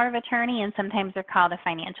general power of attorney, and sometimes they're called a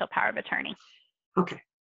financial power of attorney. Okay.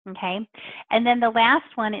 Okay. And then the last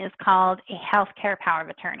one is called a healthcare power of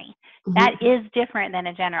attorney. That is different than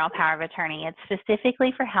a general power of attorney. It's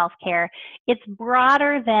specifically for healthcare. It's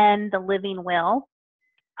broader than the living will.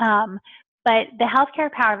 But the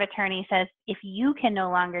healthcare power of attorney says if you can no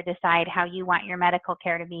longer decide how you want your medical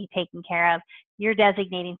care to be taken care of, you're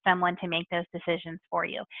designating someone to make those decisions for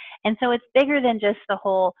you. And so it's bigger than just the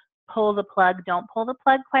whole pull the plug, don't pull the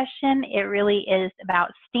plug question. It really is about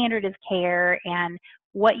standard of care and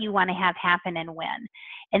what you want to have happen and when.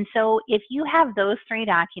 And so if you have those 3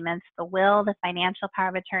 documents, the will, the financial power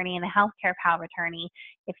of attorney, and the healthcare power of attorney,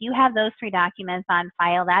 if you have those 3 documents on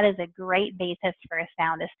file, that is a great basis for a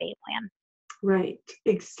sound estate plan. Right,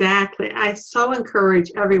 exactly. I so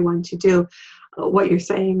encourage everyone to do what you're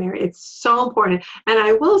saying, Mary. It's so important. And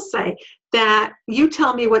I will say that you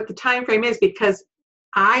tell me what the time frame is, because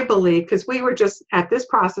I believe, because we were just at this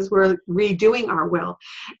process, we're redoing our will.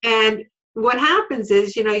 And what happens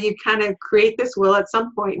is, you kind of create this will at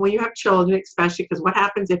some point when you have children, especially, because what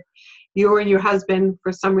happens if you and your husband,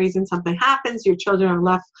 for some reason, something happens, your children are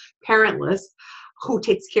left parentless, who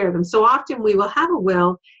takes care of them? So often we will have a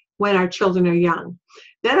will when our children are young.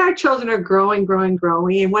 Then our children are growing.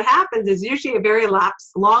 And what happens is usually a very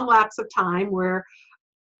long lapse of time where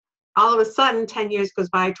all of a sudden 10 years goes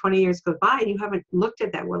by, 20 years goes by, and you haven't looked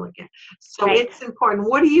at that will again. So It's important.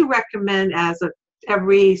 What do you recommend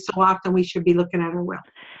every so often we should be looking at our will?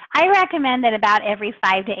 I recommend that about every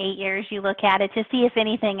 5 to 8 years you look at it to see if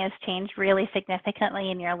anything has changed really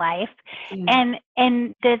significantly in your life. And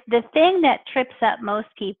the thing that trips up most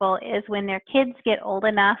people is when their kids get old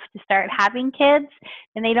enough to start having kids,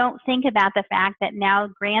 and they don't think about the fact that now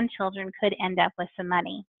grandchildren could end up with some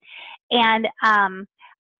money. And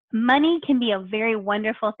money can be a very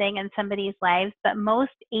wonderful thing in somebody's lives, but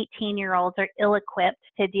most 18-year-olds are ill-equipped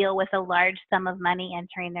to deal with a large sum of money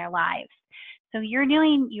entering their lives. So you're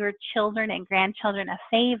doing your children and grandchildren a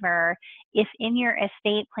favor if in your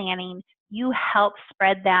estate planning you help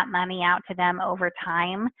spread that money out to them over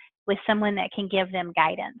time with someone that can give them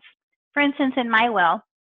guidance. For instance, in my will,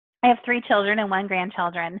 I have 3 children and 1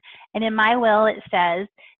 grandchildren. And in my will, it says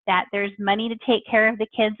that there's money to take care of the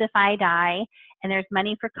kids if I die, and there's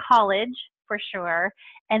money for college for sure.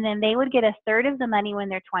 And then they would get a third of the money when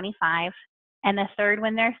they're 25, and a third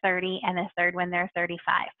when they're 30, and a third when they're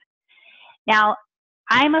 35. Now,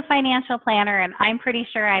 I'm a financial planner, and I'm pretty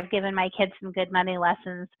sure I've given my kids some good money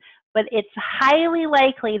lessons, but it's highly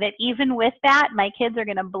likely that even with that, my kids are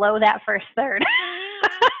going to blow that first third.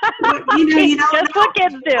 Well, you don't Just know. what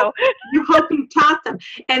kids do. You hope you taught them.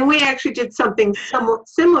 And we actually did something somewhat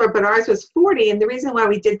similar, but ours was 40. And the reason why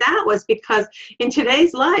we did that was because in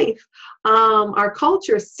today's life, our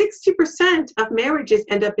culture, 60% of marriages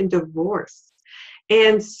end up in divorce.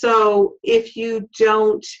 And so if you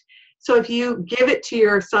give it to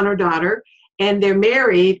your son or daughter and they're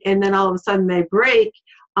married and then all of a sudden they break,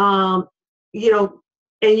 and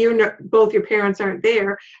both your parents aren't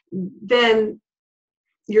there, then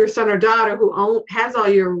your son or daughter who has all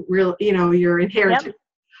your your inheritance, Yep.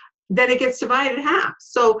 then it gets divided in half.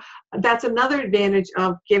 So that's another advantage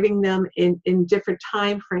of giving them in different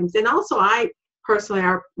time frames. And also my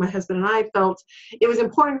husband and I felt it was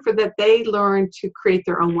important that they learn to create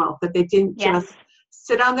their own wealth, that they didn't just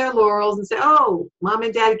sit on their laurels and say, oh, mom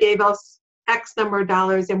and dad gave us X number of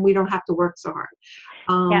dollars and we don't have to work so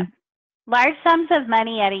hard. Large sums of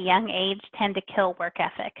money at a young age tend to kill work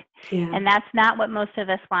ethic. Yeah. And that's not what most of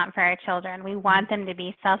us want for our children. We want them to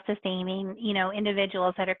be self-sustaining,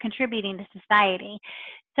 individuals that are contributing to society.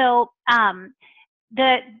 So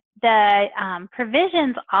the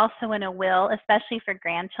provisions also in a will, especially for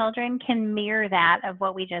grandchildren, can mirror that of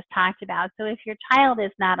what we just talked about. So if your child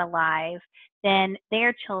is not alive, then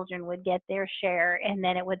their children would get their share, and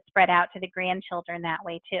then it would spread out to the grandchildren that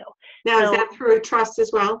way too. Now, is that through a trust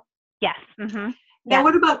as well? Yes. Mm-hmm. Now,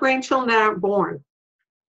 what about grandchildren that aren't born?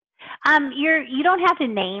 You don't have to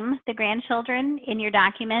name the grandchildren in your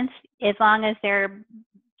documents as long as they're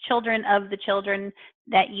children of the children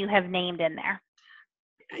that you have named in there.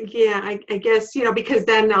 Yeah, I guess, because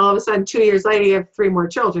then all of a sudden 2 years later you have 3 more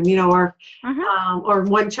children, or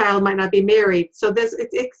one child might not be married. So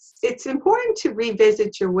it's important to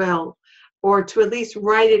revisit your will, or to at least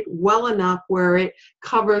write it well enough where it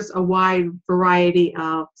covers a wide variety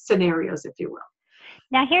of scenarios, if you will.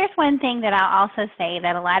 Now, here's one thing that I'll also say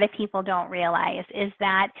that a lot of people don't realize is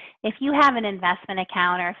that if you have an investment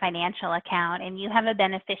account or a financial account and you have a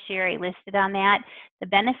beneficiary listed on that, the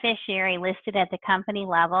beneficiary listed at the company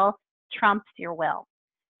level trumps your will.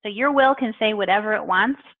 So your will can say whatever it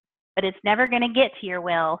wants, but it's never going to get to your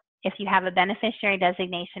will if you have a beneficiary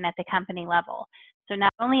designation at the company level. So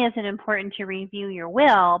not only is it important to review your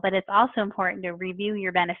will, but it's also important to review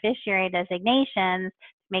your beneficiary designations,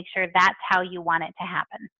 make sure that's how you want it to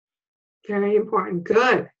happen. Very important.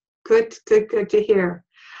 Good to hear.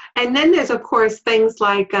 And then there's, of course, things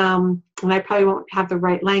like, and I probably won't have the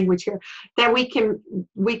right language here, that we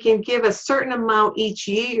can give a certain amount each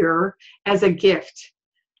year as a gift.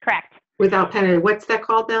 Correct. Without penalty. What's that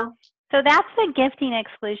called now? So that's the gifting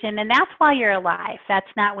exclusion, and that's while you're alive.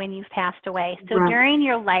 That's not when you've passed away. So during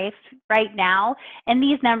your life right now, and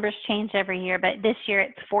these numbers change every year, but this year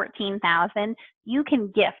it's $14,000. You can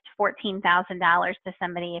gift $14,000 to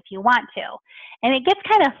somebody if you want to. And it gets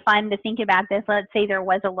kind of fun to think about this. Let's say there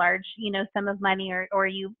was a large, sum of money, or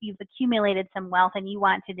you've accumulated some wealth and you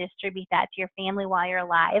want to distribute that to your family while you're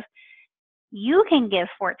alive. You can give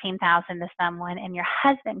 $14,000 to someone, and your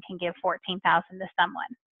husband can give $14,000 to someone.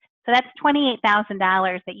 So that's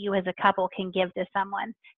 $28,000 that you as a couple can give to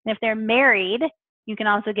someone. And if they're married, you can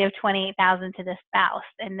also give $28,000 to the spouse.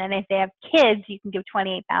 And then if they have kids, you can give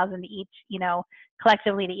 $28,000 to each,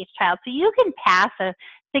 collectively to each child. So you can pass a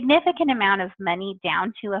significant amount of money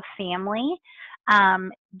down to a family,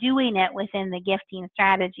 doing it within the gifting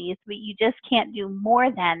strategies, but you just can't do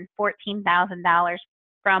more than $14,000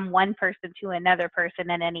 from one person to another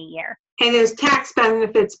person in any year. And there's tax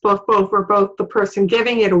benefits both for both the person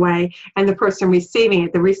giving it away and the person receiving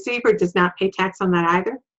it. The receiver does not pay tax on that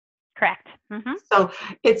either. Correct. Mm-hmm. So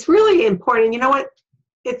it's really important. You know what?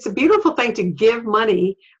 It's a beautiful thing to give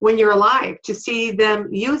money when you're alive, to see them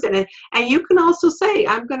use it. And you can also say,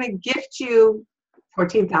 I'm going to gift you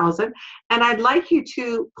 $14,000, and I'd like you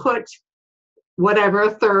to put whatever,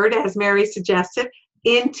 a third, as Mary suggested,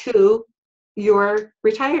 into your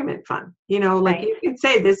retirement fund. Right. You can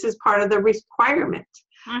say this is part of the requirement.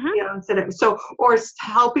 Mm-hmm. Instead of or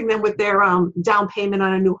helping them with their down payment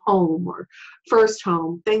on a new home or first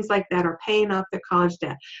home, things like that, or paying off their college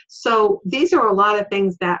debt. So these are a lot of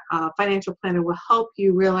things that a financial planner will help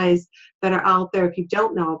you realize that are out there if you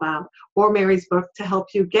don't know about, or Mary's book to help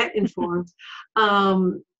you get informed.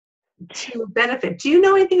 to benefit. Do you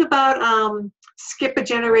know anything about skip a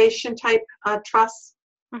generation type trusts?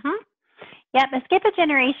 Mm-hmm. Yep, a skip a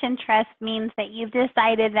generation trust means that you've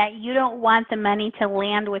decided that you don't want the money to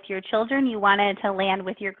land with your children, you want it to land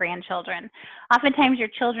with your grandchildren. Oftentimes your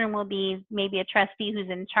children will be maybe a trustee who's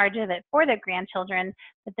in charge of it for their grandchildren,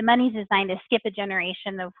 but the money's designed to skip a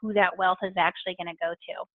generation of who that wealth is actually going to go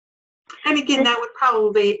to. And again, that would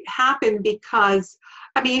probably happen because,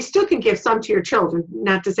 I mean, you still can give some to your children,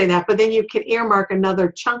 not to say that, but then you can earmark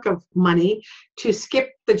another chunk of money to skip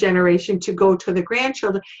the generation to go to the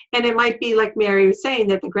grandchildren. And it might be like Mary was saying,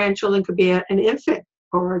 that the grandchildren could be an infant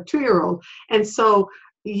or a 2-year-old. And so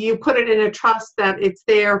you put it in a trust that it's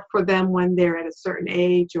there for them when they're at a certain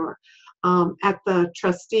age, or at the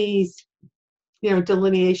trustees,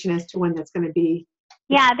 delineation as to when that's going to be.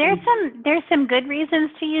 Yeah, there's some good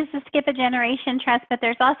reasons to use the skip a generation trust, but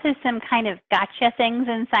there's also some kind of gotcha things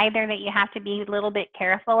inside there that you have to be a little bit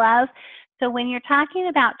careful of. So when you're talking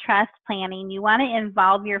about trust planning, you want to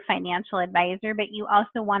involve your financial advisor, but you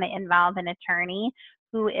also want to involve an attorney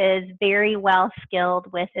who is very well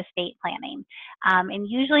skilled with estate planning. And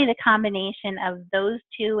usually the combination of those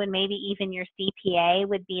two, and maybe even your CPA,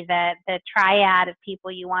 would be the triad of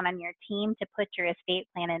people you want on your team to put your estate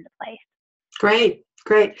plan into place. Great,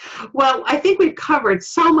 great. Well, I think we've covered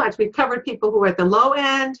so much. We've covered people who are at the low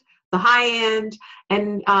end, the high end,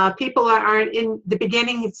 and people that aren't in the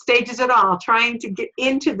beginning stages at all, trying to get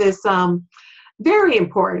into this very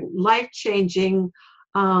important, life-changing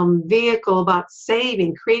vehicle about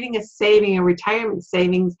saving, creating a saving, a retirement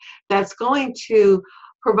savings that's going to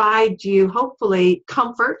provide you, hopefully,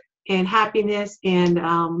 comfort and happiness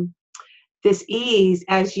and this ease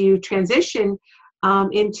as you transition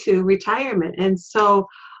into retirement. And so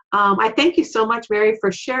I thank you so much, Mary,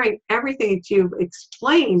 for sharing everything that you've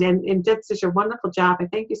explained, and did such a wonderful job. I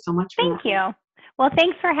thank you so much for that. Thank you. Well,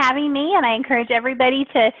 thanks for having me, and I encourage everybody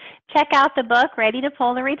to check out the book, Ready to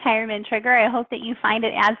Pull the Retirement Trigger. I hope that you find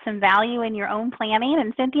it adds some value in your own planning.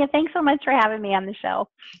 And Cynthia, thanks so much for having me on the show.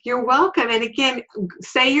 You're welcome. And again,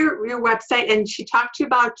 say your website, and she talked to you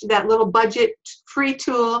about that little budget free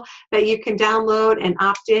tool that you can download and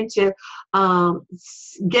opt in to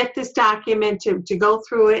get this document, to go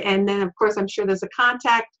through it. And then, of course, I'm sure there's a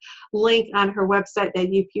contact link on her website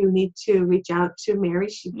that if you need to reach out to Mary,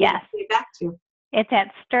 she'd be get back to. It's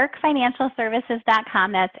at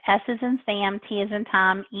sterkfinancialservices.com. That's S as in Sam, T as in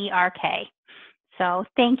Tom, ERK. So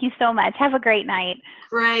thank you so much. Have a great night.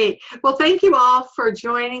 Great. Well, thank you all for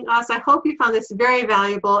joining us. I hope you found this very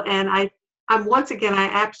valuable. And I'm once again, I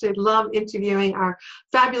absolutely love interviewing our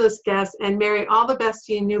fabulous guests. And Mary, all the best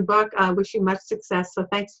to your new book. I wish you much success. So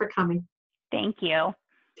thanks for coming. Thank you.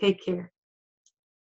 Take care.